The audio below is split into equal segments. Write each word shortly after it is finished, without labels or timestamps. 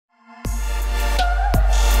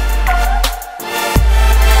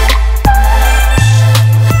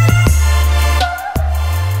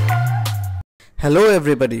Hello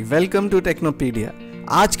everybody, welcome to टेक्नोपीडिया।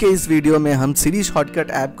 आज के इस वीडियो में हम सिरी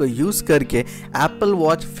शॉर्टकट ऐप को यूज़ करके एप्पल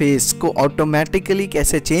वॉच फेस को ऑटोमेटिकली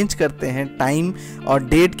कैसे चेंज करते हैं टाइम और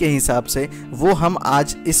डेट के हिसाब से, वो हम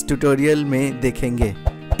आज इस ट्यूटोरियल में देखेंगे।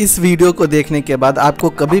 इस वीडियो को देखने के बाद आपको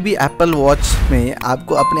कभी भी एप्पल वॉच में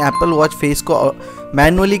आपको अपने एप्पल वॉच फेस को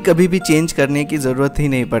मैनुअली कभी भी चेंज करने की ज़रूरत ही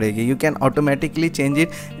नहीं पड़ेगी। You can automatically change it.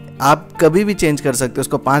 आप कभी भी चेंज कर सकते हो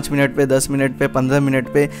उसको, 5 मिनट पे, 10 मिनट पे, 15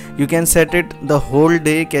 मिनट पे। You can set it the whole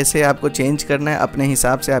day. कैसे आपको चेंज करना है अपने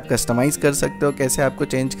हिसाब से आप कस्टमाइज़ कर सकते हो, कैसे आपको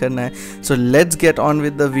चेंज करना है। So let's get on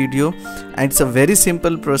with the video and it's a very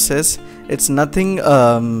simple process. It's nothing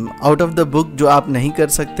out of the book जो आप नहीं कर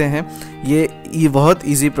सकते हैं। ये बहुत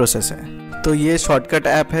ईजी प्रोसेस है। तो ये शॉर्टकट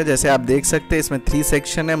ऐप है, जैसे आप देख सकते हैं इसमें 3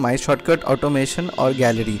 सेक्शन है, माई शॉर्टकट, ऑटोमेशन और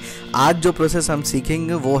गैलरी। आज जो प्रोसेस हम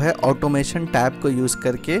सीखेंगे वो है ऑटोमेशन टैब को यूज़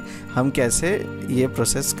करके हम कैसे ये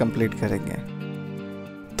प्रोसेस कंप्लीट करेंगे।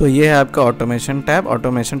 तो ये है आपका ऑटोमेशन टैब।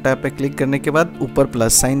 ऑटोमेशन टैब पे क्लिक करने के बाद ऊपर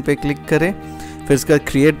प्लस साइन पे क्लिक करें, फिर इसका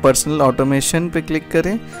क्रिएट पर्सनल ऑटोमेशन पे क्लिक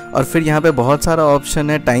करें और फिर यहाँ पे बहुत सारा ऑप्शन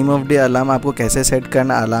है। टाइम ऑफ डे, अलार्म आपको कैसे सेट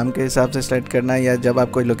करना है, अलार्म के हिसाब से सेट करना है या जब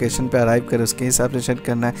आप कोई लोकेशन पे अराइव करे उसके हिसाब से सेट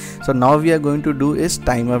करना है। So now we are going to do is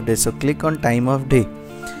time of day. So click on time of day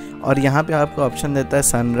और यहाँ पे आपको ऑप्शन देता है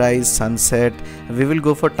sunrise, sunset. We will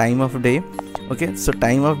go for time of day. Okay, so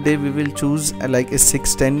time of day we will choose like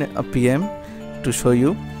 6:10 PM to show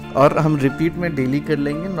you. और हम repeat में daily कर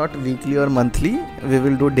लेंगे, नॉट वीकली और monthly, we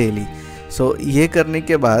will do daily. सो ये करने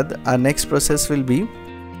के बाद our next process will be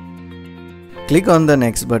click on the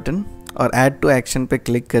next button और ऐड टू एक्शन पे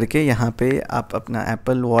क्लिक करके यहाँ पे आप अपना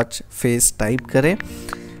एप्पल वॉच फेस टाइप करें,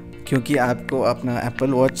 क्योंकि आपको अपना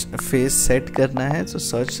एप्पल वॉच फेस सेट करना है। सो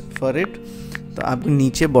सर्च फॉर इट। तो आपको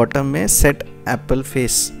नीचे बॉटम में set Apple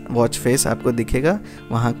face watch face आपको दिखेगा,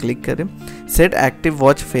 वहाँ क्लिक करें। सेट एक्टिव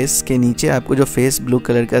वॉच फेस के नीचे आपको जो फेस ब्लू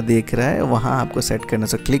कलर का देख रहा है वहाँ आपको सेट करना।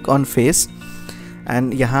 So click on face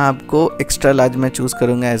and यहाँ आपको एक्स्ट्रा लार्ज मैं चूज़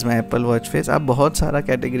करूँगा as my Apple watch face. आप बहुत सारा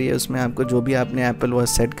कैटेगरी है उसमें, आपको जो भी आपने एप्पल वॉच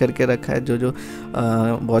सेट करके रखा है, जो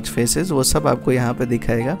वॉच फेसेस, वो सब आपको यहाँ पे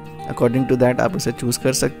दिखाएगा। अकॉर्डिंग टू दैट आप उसे चूज़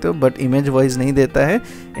कर सकते हो, बट इमेज वाइज नहीं देता है।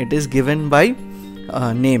 It is given by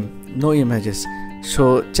name, no images.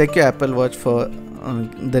 So check your Apple watch for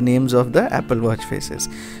the names of the Apple watch faces.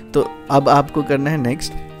 तो अब आपको करना है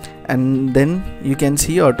next and then you can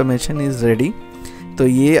see automation is ready. तो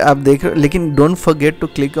ये आप देख रहे हो, लेकिन don't forget to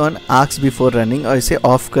click on ask before running और इसे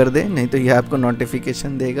ऑफ कर दें, नहीं तो ये आपको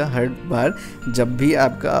नोटिफिकेशन देगा हर बार जब भी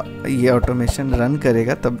आपका ये ऑटोमेशन रन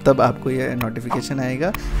करेगा, तब आपको ये नोटिफिकेशन आएगा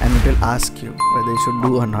and it will ask you whether you should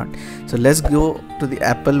do और not. So let's go to the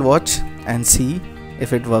Apple watch and see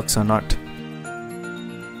if it works और नॉट।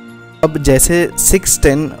 अब जैसे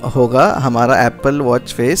 6:10 होगा हमारा Apple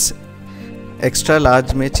watch face extra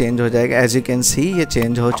large में चेंज हो जाएगा। एज यू कैन सी ये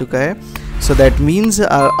चेंज हो चुका है। So that means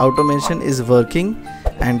our automation is working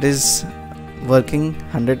and is working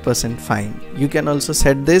 100% fine. You can also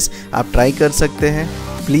set this. आप try कर सकते हैं.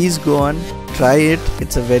 Please go on, try it.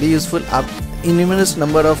 It's a very useful. आप innumerous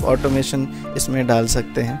number of automation इसमें डाल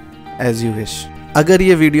सकते हैं as you wish. अगर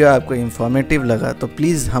ये वीडियो आपको इन्फॉर्मेटिव लगा तो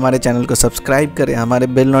प्लीज़ हमारे चैनल को सब्सक्राइब करें, हमारे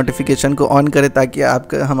बेल नोटिफिकेशन को ऑन करें ताकि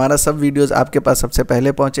आपका हमारा सब वीडियोस आपके पास सबसे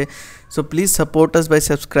पहले पहुंचे। So please support us bye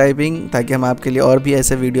subscribing ताकि हम आपके लिए और भी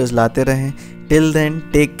ऐसे वीडियोस लाते रहें। Till then,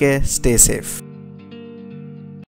 take care, stay safe.